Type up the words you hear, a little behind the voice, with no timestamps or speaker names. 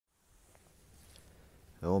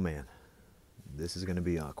Oh man, this is gonna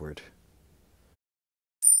be awkward.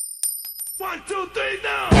 1, 2, 3,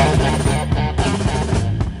 now!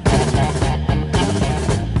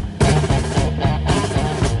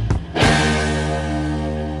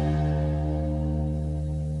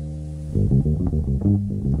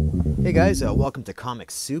 Hey guys, welcome to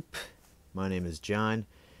Comic Soup. My name is John,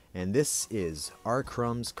 and this is R.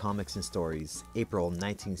 Crumb's Comics and Stories, April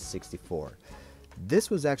 1964.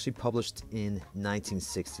 This was actually published in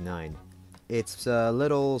 1969. It's a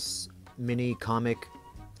little mini comic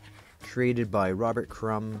created by Robert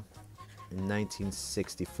Crumb in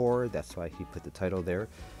 1964. That's why he put the title there.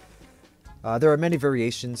 There are many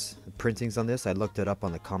variations, printings on this. I looked it up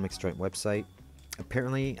on the Comix Joint website.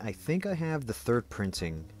 Apparently, I think I have the third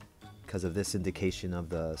printing because of this indication of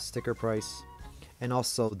the sticker price and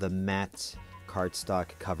also the matte cardstock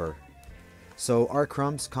cover. So R.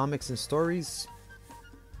 Crumb's Comics and Stories,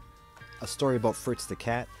 a story about Fritz the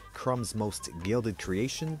Cat, Crumb's most gilded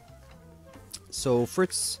creation. So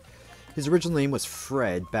Fritz, his original name was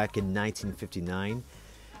Fred back in 1959,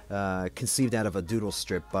 conceived out of a doodle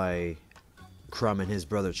strip by Crumb and his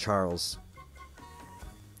brother Charles.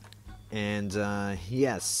 And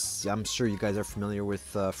yes, I'm sure you guys are familiar with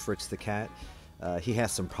Fritz the Cat. He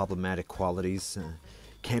has some problematic qualities,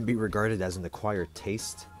 can be regarded as an acquired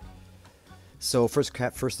taste. So Fritz the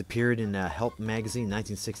Cat first appeared in Help magazine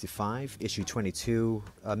 1965, issue 22,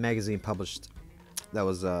 a magazine published that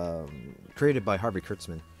was created by Harvey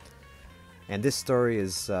Kurtzman. And this story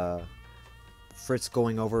is Fritz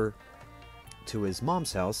going over to his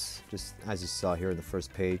mom's house, just as you saw here in the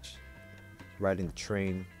first page, riding the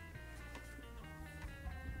train.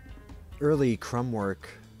 Early Crumb work,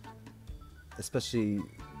 especially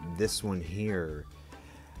this one here,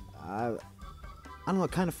 I don't know, I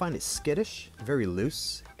kind of find it skittish, very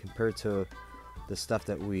loose compared to the stuff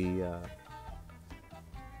that we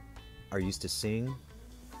are used to seeing.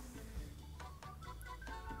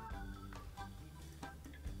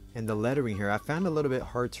 And the lettering here, I found a little bit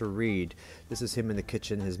hard to read. This is him in the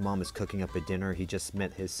kitchen. His mom is cooking up a dinner. He just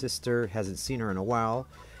met his sister, hasn't seen her in a while.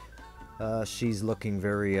 She's looking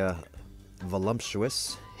very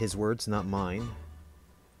voluptuous. His words, not mine.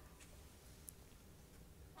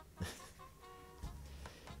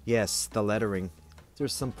 Yes, the lettering.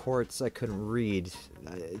 There's some parts I couldn't read.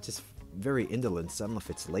 Just very indolent. I don't know if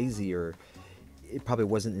it's lazy or it probably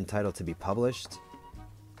wasn't entitled to be published.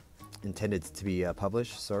 Intended to be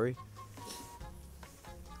published, sorry.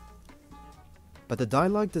 But the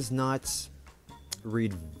dialogue does not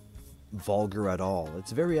read vulgar at all.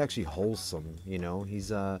 It's very actually wholesome, you know.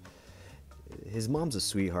 He's his mom's a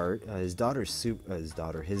sweetheart. His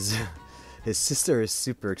sister is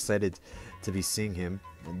super excited to be seeing him.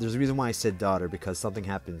 And there's a reason why I said daughter, because something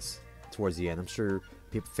happens towards the end. I'm sure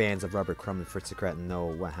fans of Robert Crumb and Fritz the Cat know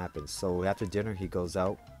what happens. So after dinner, he goes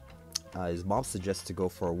out. His mom suggests to go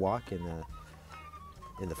for a walk in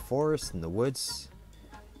the forest, in the woods.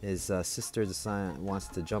 His sister wants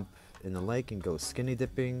to jump in the lake and go skinny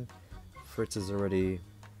dipping. Fritz is already,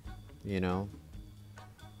 you know,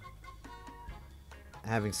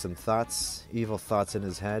 having some thoughts, evil thoughts in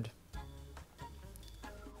his head.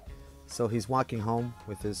 So he's walking home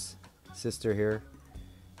with his sister here.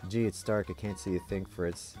 Gee, it's dark, I can't see a thing,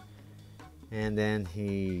 Fritz. And then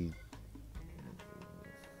he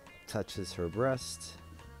touches her breast.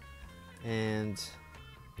 And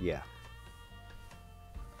yeah,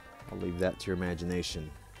 I'll leave that to your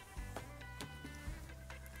imagination.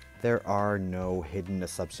 There are no hidden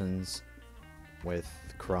assumptions with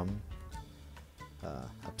Crumb.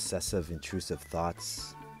 Obsessive, intrusive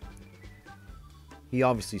thoughts. He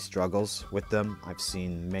obviously struggles with them. I've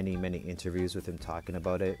seen many interviews with him talking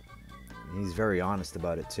about it. He's very honest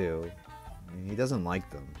about it too. He doesn't like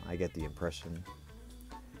them, I get the impression.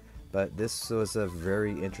 But this was a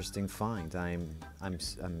very interesting find. I'm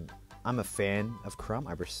a fan of Crumb.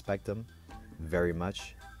 I respect him very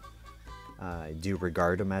much. I do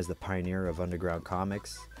regard him as the pioneer of underground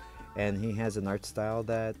comics, and he has an art style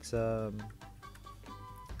that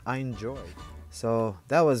I enjoy. So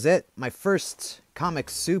that was it. My first comic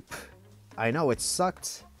soup. I know it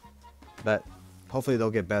sucked, but hopefully they'll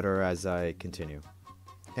get better as I continue.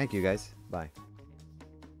 Thank you guys. Bye.